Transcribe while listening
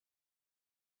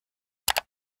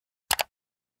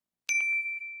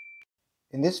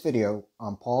In this video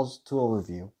on Paul's tool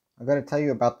review, I'm going to tell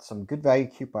you about some good value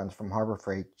coupons from Harbor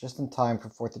Freight just in time for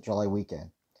 4th of July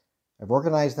weekend. I've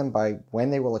organized them by when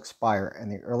they will expire,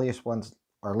 and the earliest ones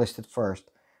are listed first,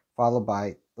 followed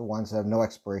by the ones that have no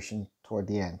expiration toward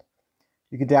the end.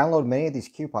 You can download many of these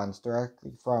coupons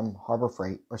directly from Harbor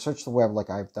Freight or search the web like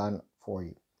I've done for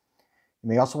you. You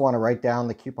may also want to write down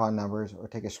the coupon numbers or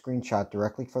take a screenshot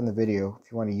directly from the video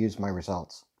if you want to use my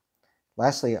results.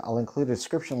 Lastly, I'll include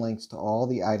description links to all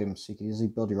the items so you can easily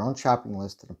build your own shopping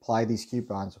list and apply these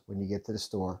coupons when you get to the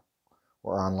store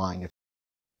or online.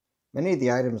 Many of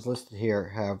the items listed here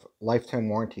have lifetime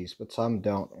warranties, but some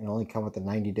don't and only come with a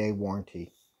 90-day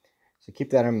warranty. So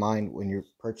keep that in mind when you're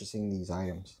purchasing these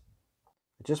items.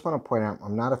 I just want to point out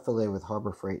I'm not affiliated with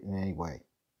Harbor Freight in any way.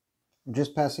 I'm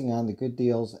just passing on the good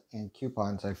deals and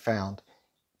coupons I've found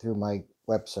through my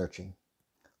web searching.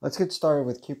 Let's get started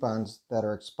with coupons that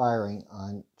are expiring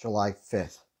on July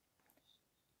 5th.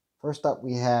 First up,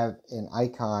 we have an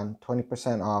Icon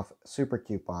 20% off super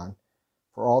coupon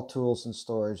for all tools and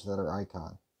storage that are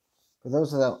Icon. For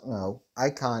those that don't know,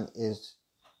 Icon is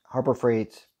Harbor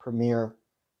Freight's premier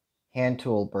hand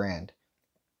tool brand,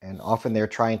 and often they're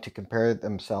trying to compare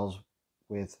themselves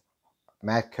with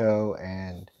Matco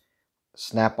and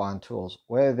Snap-on tools.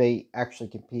 Whether they actually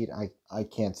compete, I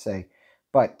can't say.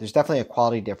 But there's definitely a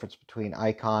quality difference between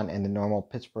Icon and the normal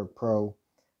Pittsburgh Pro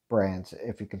brands.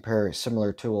 If you compare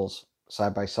similar tools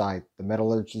side by side, the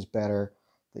metallurgy is better,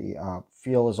 the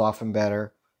feel is often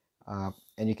better,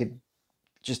 and you can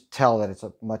just tell that it's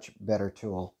a much better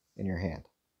tool in your hand.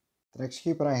 The next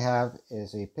coupon I have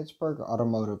is a Pittsburgh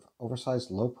Automotive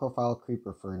oversized low-profile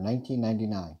creeper for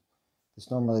 $19.99. This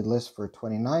normally lists for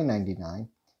 $29.99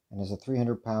 and has a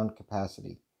 300-pound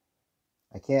capacity.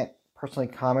 I can't personally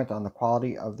comment on the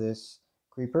quality of this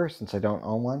creeper since I don't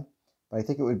own one, but I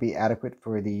think it would be adequate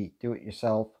for the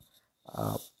do-it-yourself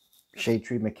shade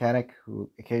tree mechanic who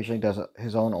occasionally does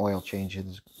his own oil change in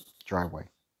his driveway.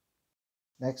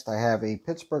 Next, I have a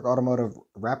Pittsburgh Automotive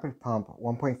Rapid Pump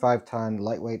 1.5-ton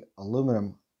lightweight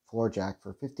aluminum floor jack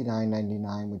for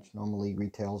 $59.99, which normally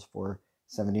retails for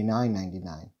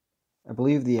 $79.99. I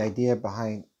believe the idea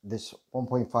behind this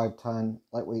 1.5-ton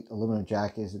lightweight aluminum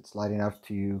jack is it's light enough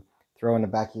to throw in the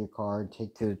back of your car and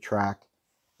take to the track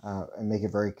and make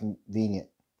it very convenient.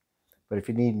 But if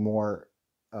you need more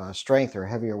strength or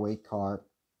heavier weight car,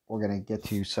 we're going to get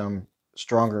to some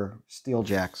stronger steel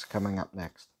jacks coming up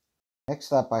next.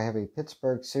 Next up, I have a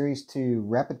Pittsburgh Series 2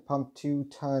 Rapid Pump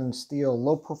 2-ton steel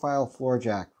low-profile floor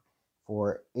jack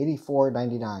for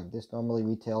 $84.99. This normally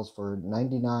retails for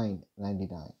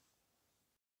 $99.99.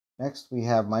 Next, we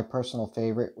have my personal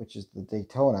favorite, which is the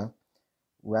Daytona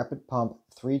Rapid Pump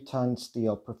 3-ton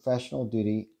steel professional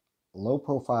duty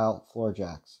low-profile floor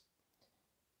jacks.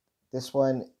 This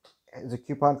one is a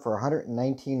coupon for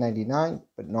 $119.99,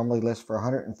 but normally lists for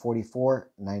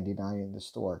 $144.99 in the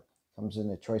store. Comes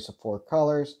in a choice of 4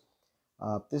 colors.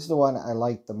 This is the one I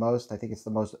like the most. I think it's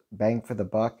the most bang for the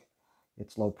buck.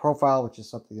 It's low profile, which is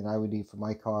something that I would need for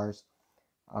my cars,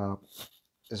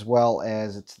 as well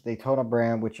as it's the Daytona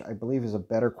brand, which I believe is a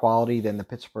better quality than the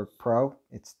Pittsburgh Pro.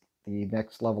 It's the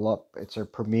next level up. It's a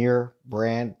premier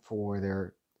brand for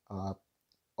their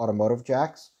automotive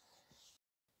jacks.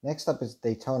 Next up is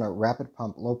Daytona Rapid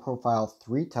Pump Low Profile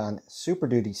 3-ton Super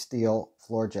Duty Steel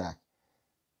Floor Jack.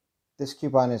 This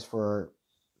coupon is for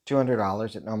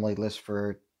 $200. It normally lists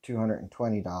for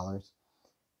 $220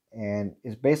 and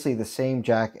is basically the same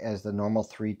jack as the normal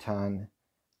 3-ton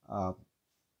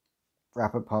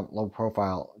Rapid Pump Low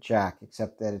Profile jack,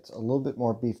 except that it's a little bit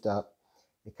more beefed up.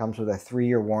 It comes with a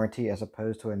 3-year warranty as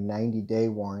opposed to a 90-day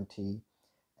warranty,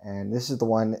 and this is the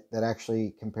one that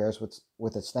actually compares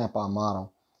with a Snap-on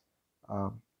model.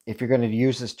 If you're going to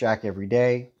use this jack every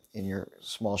day in your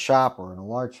small shop or in a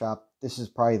large shop, this is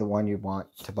probably the one you want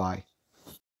to buy.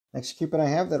 Next coupon I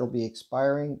have that will be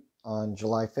expiring on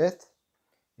July 5th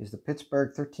is the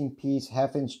Pittsburgh 13-piece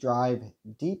half-inch drive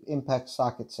deep impact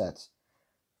socket sets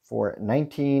for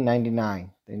 $19.99.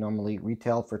 They normally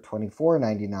retail for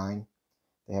 $24.99.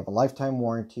 They have a lifetime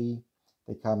warranty.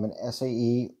 They come in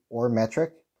SAE or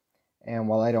metric. And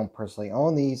while I don't personally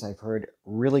own these, I've heard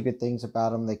really good things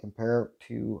about them. They compare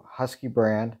to Husky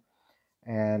brand.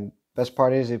 And best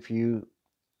part is if you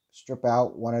strip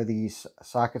out one of these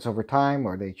sockets over time,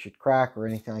 or they should crack or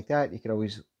anything like that, you could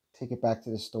always take it back to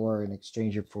the store and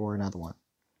exchange it for another one.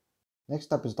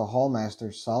 Next up is the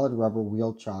Hallmaster solid rubber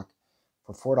wheel chock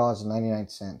for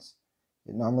 $4.99.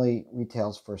 It normally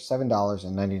retails for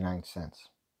 $7.99.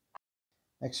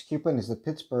 Next coupon is the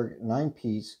Pittsburgh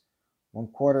 9-piece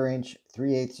 1/4 inch,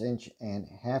 3/8 inch, and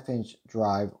 1/2 inch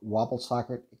drive wobble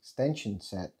socket extension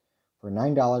set for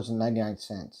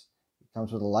 $9.99. It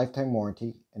comes with a lifetime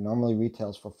warranty and normally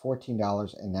retails for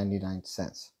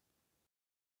 $14.99.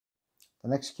 The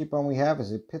next coupon we have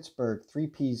is a Pittsburgh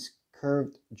 3-piece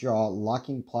curved jaw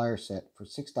locking plier set for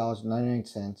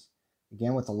 $6.99,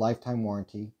 again with a lifetime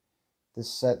warranty.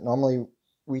 This set normally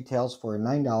retails for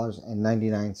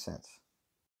 $9.99.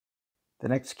 The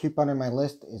next coupon on my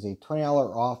list is a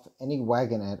 $20 off any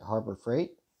wagon at Harbor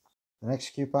Freight. The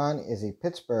next coupon is a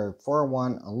Pittsburgh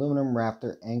 401 aluminum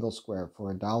Rafter angle square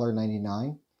for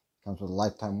 $1.99. It comes with a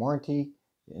lifetime warranty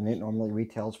and it normally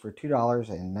retails for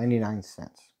 $2.99.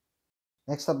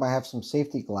 Next up, I have some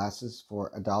safety glasses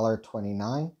for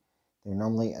 $1.29. They're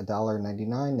normally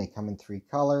 $1.99. They come in 3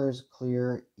 colors: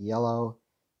 clear, yellow,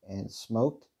 and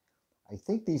smoked. I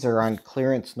think these are on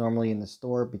clearance normally in the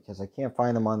store because I can't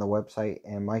find them on the website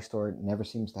and my store never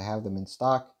seems to have them in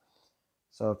stock.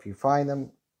 So if you find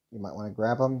them, you might want to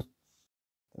grab them.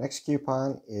 The next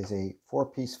coupon is a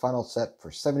 4-piece funnel set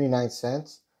for 79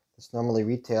 cents. This normally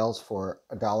retails for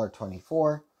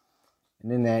 $1.24.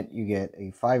 And in that you get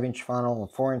a 5-inch funnel, a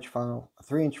 4-inch funnel, a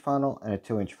 3-inch funnel, and a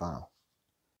 2-inch funnel.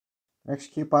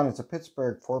 Next coupon is a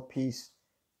Pittsburgh 4-piece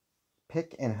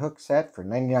pick and hook set for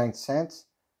 99 cents.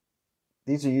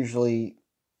 These are usually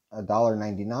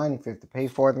 $1.99 if you have to pay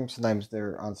for them. Sometimes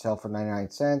they're on sale for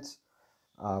 99 cents.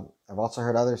 I've also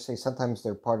heard others say sometimes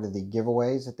they're part of the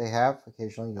giveaways that they have.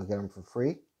 Occasionally you'll get them for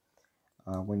free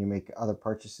when you make other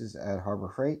purchases at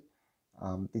Harbor Freight.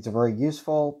 These are very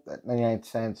useful. At 99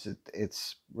 cents,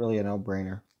 it's really a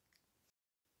no-brainer.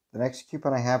 The next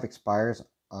coupon I have expires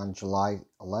on July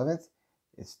 11th.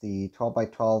 It's the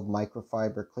 12x12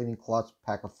 microfiber cleaning cloths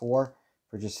pack of 4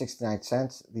 for just 69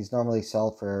 cents. These normally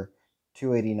sell for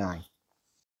 $2.89.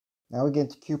 Now we get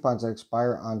into coupons that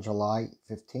expire on July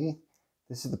 15th.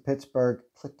 This is the Pittsburgh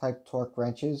click-type torque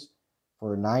wrenches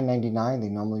for $9.99. They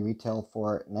normally retail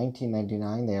for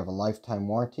 $19.99. They have a lifetime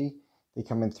warranty. They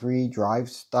come in 3 drive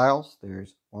styles.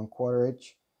 There's 1/4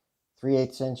 inch,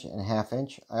 3/8 inch, and a 1/2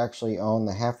 inch. I actually own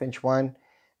the 1/2 inch one,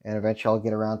 and eventually I'll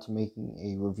get around to making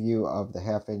a review of the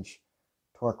 1/2 inch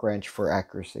torque wrench for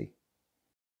accuracy.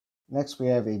 Next we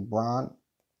have a Braun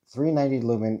 390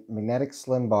 lumen magnetic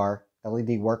slim bar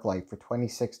LED work light for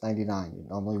 $26.99. It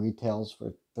normally retails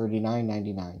for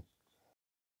 $39.99.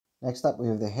 Next up we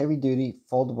have the heavy duty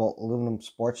foldable aluminum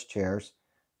sports chairs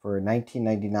for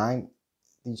 $19.99.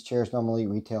 These chairs normally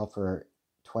retail for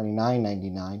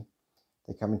 $29.99.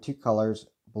 They come in 2 colors,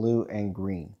 blue and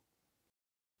green.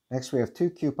 Next we have 2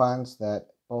 coupons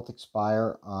that both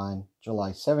expire on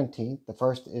July 17th. The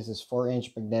first is this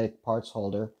 4-inch magnetic parts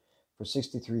holder for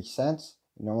 63 cents.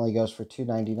 It normally goes for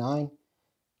 $2.99.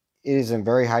 It is in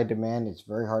very high demand. It's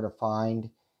very hard to find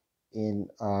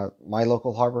in my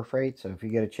local Harbor Freight, so if you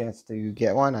get a chance to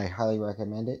get one, I highly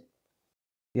recommend it.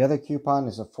 The other coupon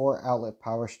is a 4-outlet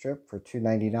power strip for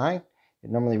 $2.99. It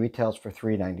normally retails for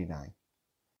 $3.99.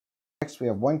 Next, we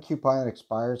have 1 coupon that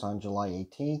expires on July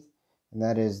 18th, and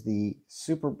that is the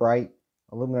super bright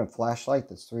aluminum flashlight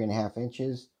that's 3.5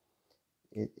 inches.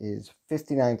 It is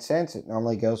 59 cents. It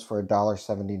normally goes for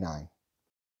 $1.79.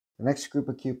 The next group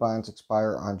of coupons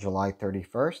expire on July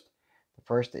 31st. The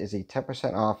first is a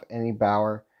 10% off any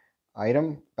Bauer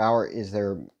item. Bauer is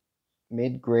their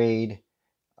mid-grade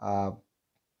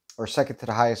or second to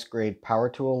the highest grade power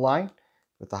tool line,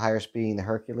 with the highest being the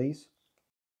Hercules.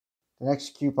 The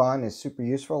next coupon is super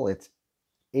useful. It's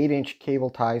 8-inch cable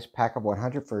ties, pack of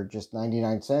 100 for just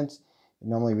 99 cents. It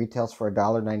normally retails for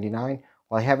 $1.99.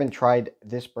 While I haven't tried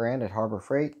this brand at Harbor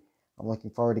Freight, I'm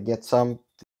looking forward to get some.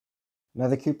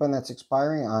 Another coupon that's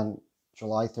expiring on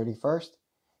July 31st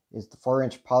is the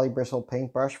 4-inch poly bristle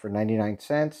paintbrush for 99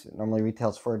 cents. It normally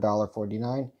retails for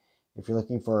 $1.49. If you're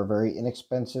looking for a very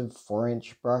inexpensive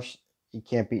 4-inch brush, you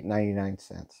can't beat 99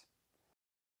 cents.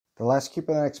 The last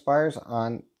coupon that expires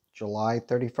on July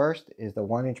 31st is the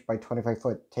 1-inch by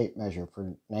 25-foot tape measure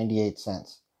for 98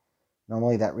 cents.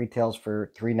 Normally that retails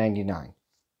for $3.99.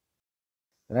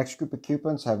 The next group of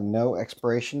coupons have no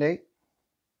expiration date.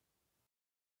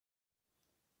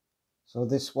 So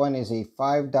this one is a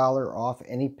 $5 off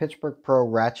any Pittsburgh Pro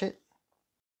ratchet.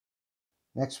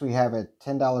 Next we have a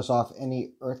 $10 off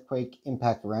any earthquake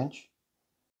impact wrench.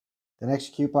 The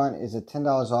next coupon is a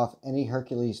 $10 off any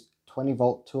Hercules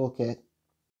 20-volt toolkit.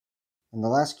 And the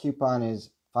last coupon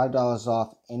is $5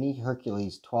 off any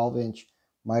Hercules 12-inch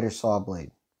miter saw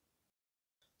blade.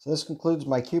 So this concludes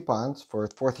my coupons for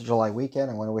 4th of July weekend.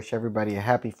 I want to wish everybody a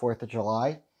happy 4th of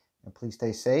July, and please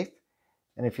stay safe.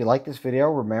 And if you like this video,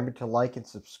 remember to like and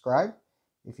subscribe.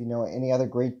 If you know any other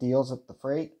great deals at the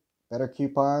freight, better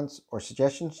coupons, or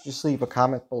suggestions, just leave a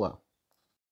comment below.